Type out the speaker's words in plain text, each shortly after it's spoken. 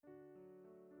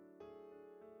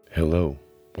Hello,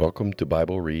 welcome to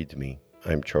Bible Reads Me.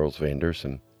 I'm Charles Van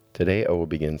Deursen. Today I will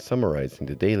begin summarizing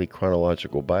the daily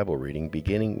chronological Bible reading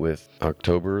beginning with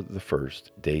October the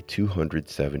 1st, day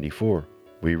 274.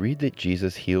 We read that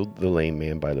Jesus healed the lame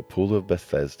man by the pool of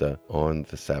Bethesda on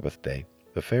the Sabbath day.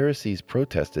 The Pharisees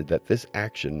protested that this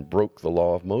action broke the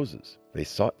law of Moses. They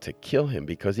sought to kill him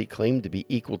because he claimed to be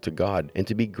equal to God and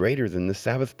to be greater than the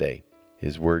Sabbath day.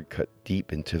 His word cut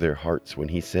deep into their hearts when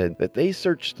he said that they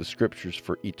search the scriptures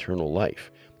for eternal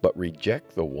life, but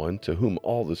reject the one to whom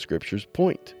all the scriptures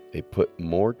point. They put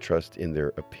more trust in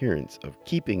their appearance of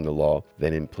keeping the law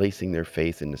than in placing their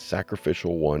faith in the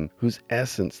sacrificial one whose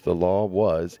essence the law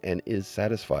was and is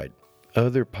satisfied.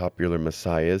 Other popular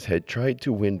messiahs had tried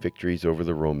to win victories over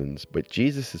the Romans, but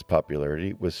Jesus'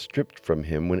 popularity was stripped from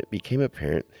him when it became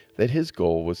apparent that his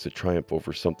goal was to triumph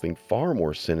over something far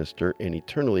more sinister and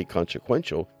eternally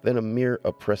consequential than a mere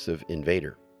oppressive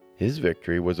invader. His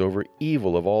victory was over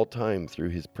evil of all time through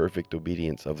his perfect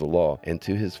obedience of the law and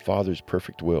to his Father's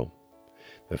perfect will.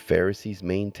 The Pharisees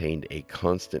maintained a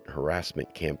constant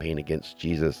harassment campaign against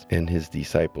Jesus and his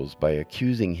disciples by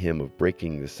accusing him of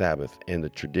breaking the Sabbath and the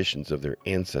traditions of their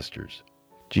ancestors.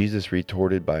 Jesus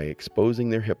retorted by exposing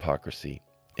their hypocrisy,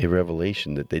 a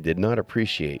revelation that they did not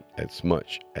appreciate as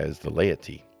much as the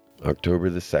laity. October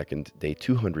the 2nd, day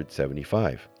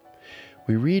 275.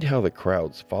 We read how the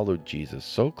crowds followed Jesus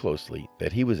so closely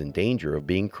that he was in danger of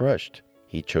being crushed.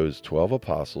 He chose 12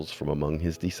 apostles from among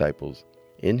his disciples.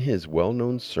 In his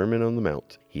well-known Sermon on the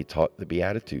Mount, he taught the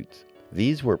Beatitudes.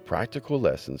 These were practical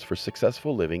lessons for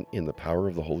successful living in the power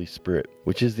of the Holy Spirit,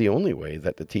 which is the only way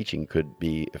that the teaching could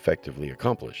be effectively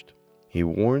accomplished. He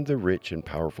warned the rich and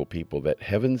powerful people that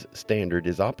heaven's standard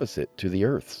is opposite to the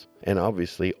earth's, and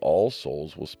obviously all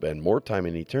souls will spend more time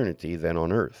in eternity than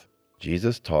on earth.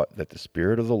 Jesus taught that the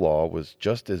spirit of the law was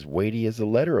just as weighty as the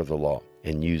letter of the law,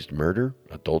 and used murder,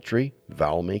 adultery,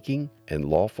 vow-making, and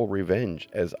lawful revenge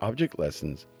as object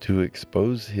lessons to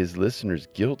expose his listeners'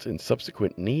 guilt and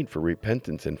subsequent need for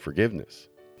repentance and forgiveness.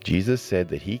 Jesus said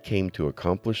that he came to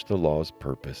accomplish the law's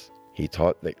purpose. He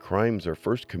taught that crimes are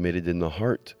first committed in the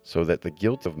heart, so that the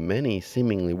guilt of many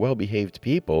seemingly well-behaved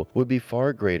people would be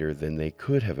far greater than they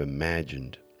could have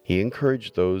imagined. He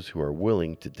encouraged those who are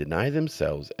willing to deny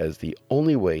themselves as the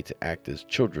only way to act as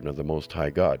children of the Most High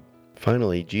God.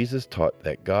 Finally, Jesus taught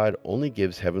that God only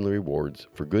gives heavenly rewards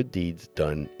for good deeds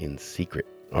done in secret.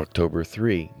 October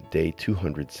 3, day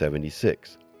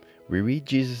 276. We read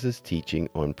Jesus' teaching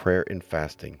on prayer and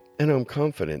fasting, and I'm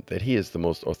confident that he is the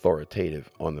most authoritative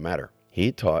on the matter.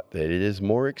 He taught that it is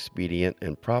more expedient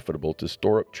and profitable to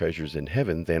store up treasures in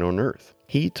heaven than on earth.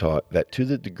 He taught that to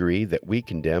the degree that we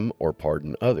condemn or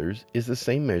pardon others is the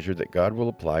same measure that God will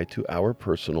apply to our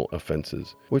personal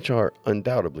offenses, which are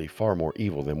undoubtedly far more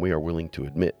evil than we are willing to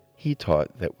admit. He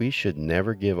taught that we should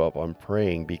never give up on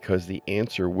praying because the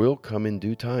answer will come in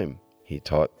due time. He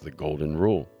taught the golden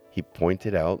rule. He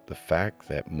pointed out the fact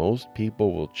that most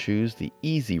people will choose the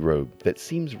easy road that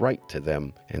seems right to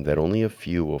them, and that only a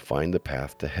few will find the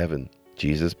path to heaven.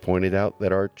 Jesus pointed out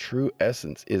that our true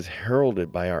essence is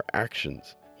heralded by our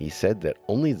actions. He said that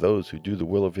only those who do the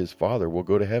will of his Father will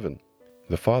go to heaven.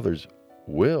 The Father's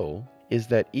will is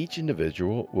that each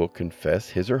individual will confess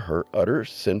his or her utter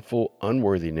sinful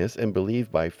unworthiness and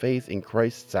believe by faith in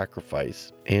Christ's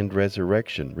sacrifice and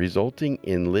resurrection, resulting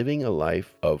in living a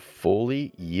life of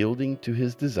fully yielding to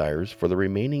his desires for the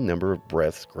remaining number of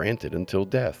breaths granted until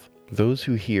death. Those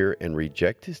who hear and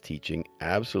reject his teaching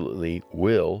absolutely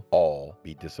will all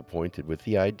be disappointed with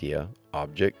the idea,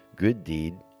 object, good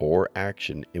deed, or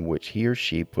action in which he or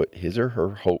she put his or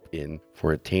her hope in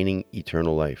for attaining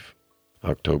eternal life.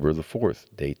 October the 4th,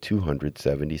 day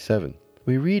 277.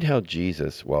 We read how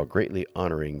Jesus, while greatly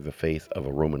honoring the faith of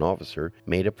a Roman officer,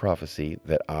 made a prophecy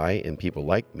that I and people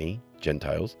like me,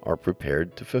 Gentiles, are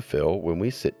prepared to fulfill when we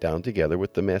sit down together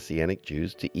with the Messianic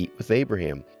Jews to eat with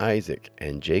Abraham, Isaac,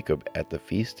 and Jacob at the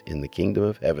feast in the kingdom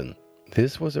of heaven.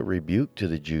 This was a rebuke to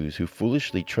the Jews who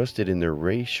foolishly trusted in their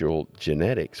racial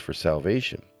genetics for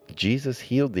salvation. Jesus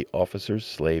healed the officer's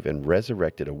slave and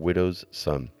resurrected a widow's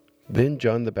son. Then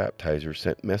John the Baptizer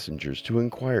sent messengers to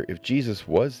inquire if Jesus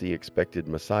was the expected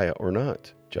Messiah or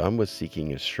not. John was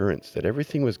seeking assurance that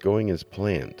everything was going as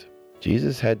planned.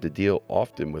 Jesus had to deal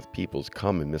often with people's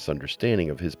common misunderstanding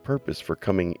of his purpose for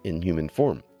coming in human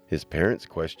form. His parents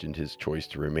questioned his choice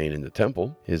to remain in the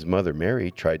temple. His mother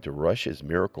Mary tried to rush his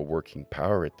miracle-working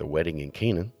power at the wedding in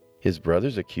Cana. His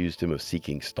brothers accused him of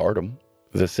seeking stardom.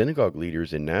 The synagogue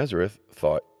leaders in Nazareth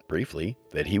thought, briefly,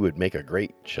 that he would make a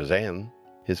great Shazam.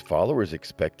 His followers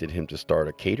expected him to start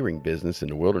a catering business in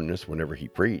the wilderness whenever he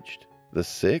preached. The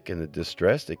sick and the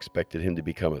distressed expected him to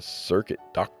become a circuit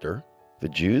doctor. The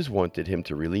Jews wanted him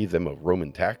to relieve them of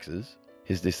Roman taxes.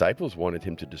 His disciples wanted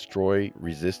him to destroy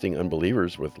resisting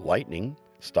unbelievers with lightning,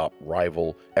 stop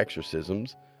rival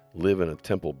exorcisms, live in a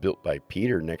temple built by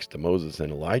Peter next to Moses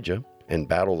and Elijah, and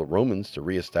battle the Romans to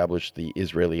reestablish the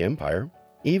Israeli Empire.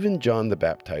 Even John the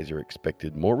Baptizer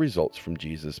expected more results from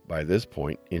Jesus by this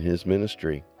point in his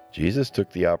ministry. Jesus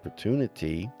took the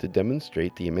opportunity to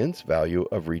demonstrate the immense value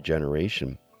of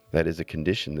regeneration, that is, a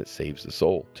condition that saves the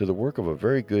soul, to the work of a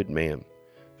very good man,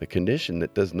 the condition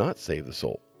that does not save the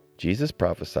soul. Jesus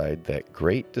prophesied that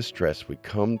great distress would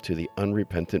come to the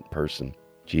unrepentant person.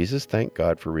 Jesus thanked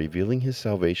God for revealing his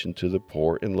salvation to the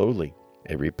poor and lowly.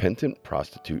 A repentant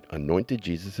prostitute anointed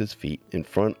Jesus' feet in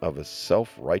front of a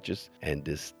self-righteous and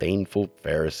disdainful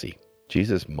Pharisee.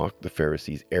 Jesus mocked the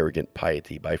Pharisee's arrogant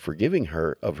piety by forgiving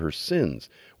her of her sins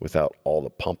without all the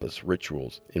pompous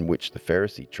rituals in which the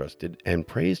Pharisee trusted, and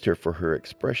praised her for her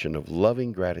expression of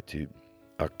loving gratitude.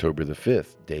 October the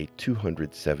 5th, day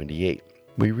 278.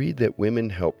 We read that women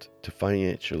helped to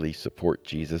financially support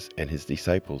Jesus and his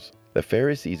disciples. The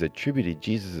Pharisees attributed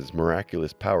Jesus'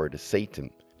 miraculous power to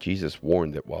Satan. Jesus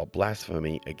warned that while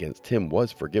blasphemy against him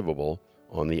was forgivable,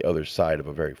 on the other side of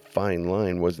a very fine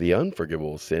line was the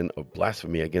unforgivable sin of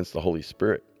blasphemy against the Holy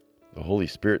Spirit. The Holy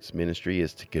Spirit's ministry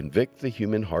is to convict the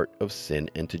human heart of sin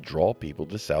and to draw people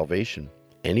to salvation.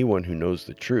 Anyone who knows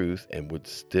the truth and would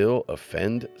still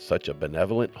offend such a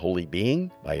benevolent holy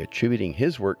being by attributing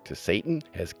his work to Satan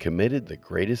has committed the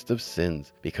greatest of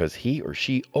sins, because he or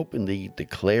she openly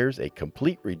declares a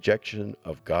complete rejection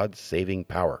of God's saving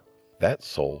power. That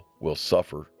soul will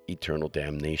suffer eternal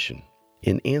damnation.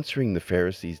 In answering the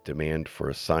Pharisees' demand for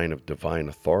a sign of divine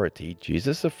authority,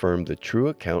 Jesus affirmed the true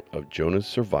account of Jonah's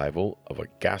survival of a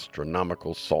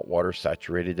gastronomical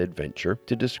saltwater-saturated adventure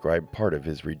to describe part of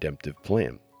his redemptive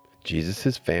plan.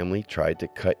 Jesus' family tried to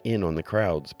cut in on the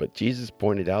crowds, but Jesus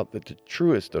pointed out that the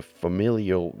truest of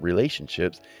familial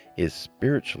relationships is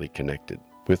spiritually connected.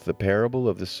 With the parable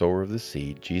of the sower of the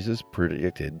seed, Jesus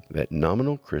predicted that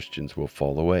nominal Christians will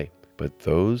fall away. But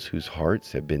those whose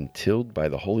hearts have been tilled by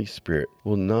the Holy Spirit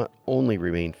will not only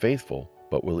remain faithful,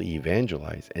 but will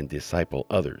evangelize and disciple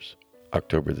others.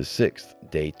 October the 6th,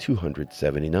 day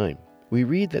 279. We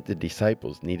read that the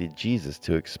disciples needed Jesus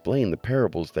to explain the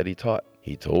parables that he taught.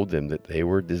 He told them that they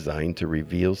were designed to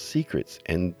reveal secrets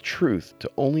and truth to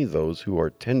only those who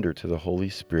are tender to the Holy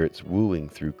Spirit's wooing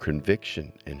through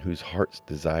conviction and whose heart's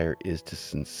desire is to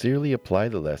sincerely apply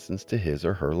the lessons to his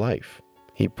or her life.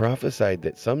 He prophesied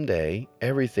that someday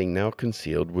everything now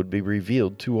concealed would be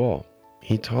revealed to all.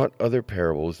 He taught other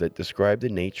parables that described the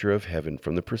nature of heaven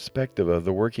from the perspective of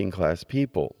the working class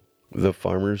people. The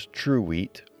farmer's true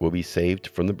wheat will be saved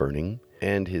from the burning,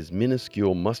 and his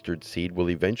minuscule mustard seed will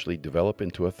eventually develop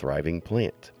into a thriving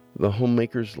plant. The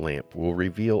homemaker's lamp will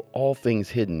reveal all things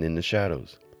hidden in the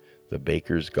shadows. The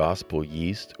baker's gospel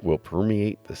yeast will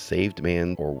permeate the saved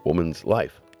man or woman's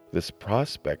life. This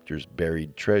prospector's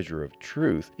buried treasure of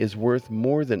truth is worth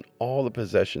more than all the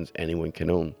possessions anyone can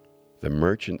own. The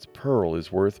merchant's pearl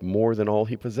is worth more than all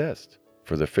he possessed.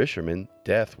 For the fisherman,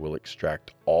 death will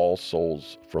extract all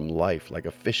souls from life like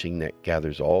a fishing net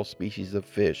gathers all species of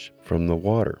fish from the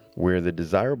water, where the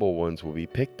desirable ones will be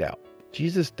picked out.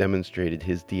 Jesus demonstrated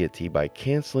his deity by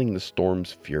canceling the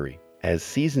storm's fury. As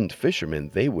seasoned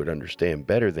fishermen, they would understand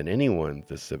better than anyone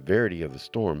the severity of the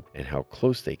storm and how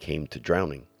close they came to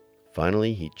drowning.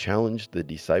 Finally, he challenged the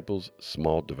disciples'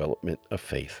 small development of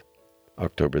faith.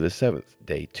 October the 7th,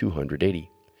 day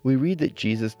 280. We read that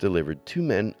Jesus delivered 2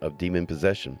 men of demon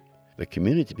possession. The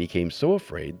community became so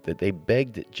afraid that they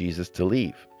begged Jesus to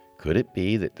leave. Could it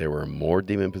be that there were more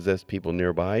demon-possessed people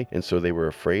nearby, and so they were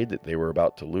afraid that they were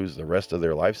about to lose the rest of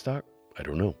their livestock? I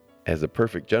don't know. As a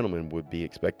perfect gentleman would be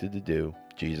expected to do,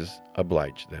 Jesus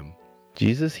obliged them.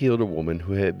 Jesus healed a woman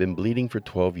who had been bleeding for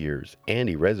 12 years, and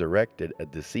he resurrected a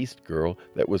deceased girl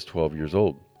that was 12 years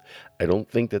old. I don't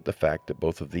think that the fact that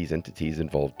both of these entities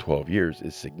involved 12 years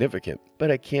is significant,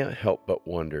 but I can't help but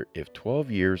wonder if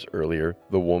 12 years earlier,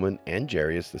 the woman and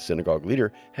Jairus, the synagogue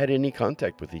leader, had any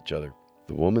contact with each other.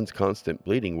 The woman's constant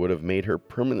bleeding would have made her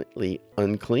permanently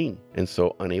unclean, and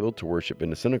so unable to worship in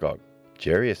the synagogue.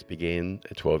 Jairus began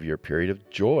a 12-year period of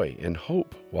joy and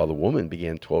hope, while the woman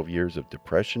began 12 years of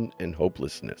depression and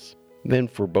hopelessness. Then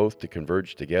for both to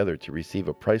converge together to receive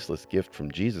a priceless gift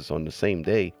from Jesus on the same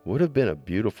day would have been a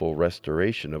beautiful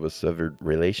restoration of a severed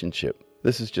relationship.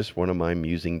 This is just one of my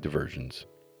musing diversions.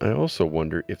 I also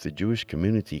wonder if the Jewish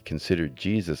community considered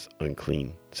Jesus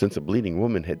unclean, since a bleeding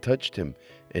woman had touched him,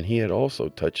 and he had also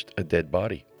touched a dead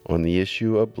body. On the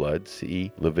issue of blood,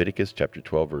 see Leviticus chapter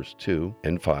 12 verse 2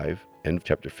 and 5 and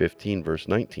chapter 15 verse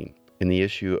 19. In the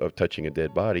issue of touching a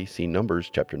dead body, see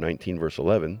Numbers chapter 19, verse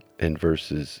 11, and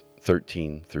verses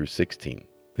 13 through 16.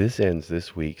 This ends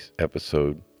this week's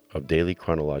episode of Daily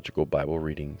Chronological Bible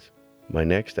Readings. My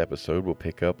next episode will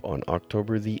pick up on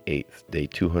October the 8th, day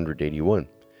 281.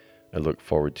 I look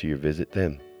forward to your visit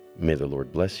then. May the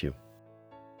Lord bless you.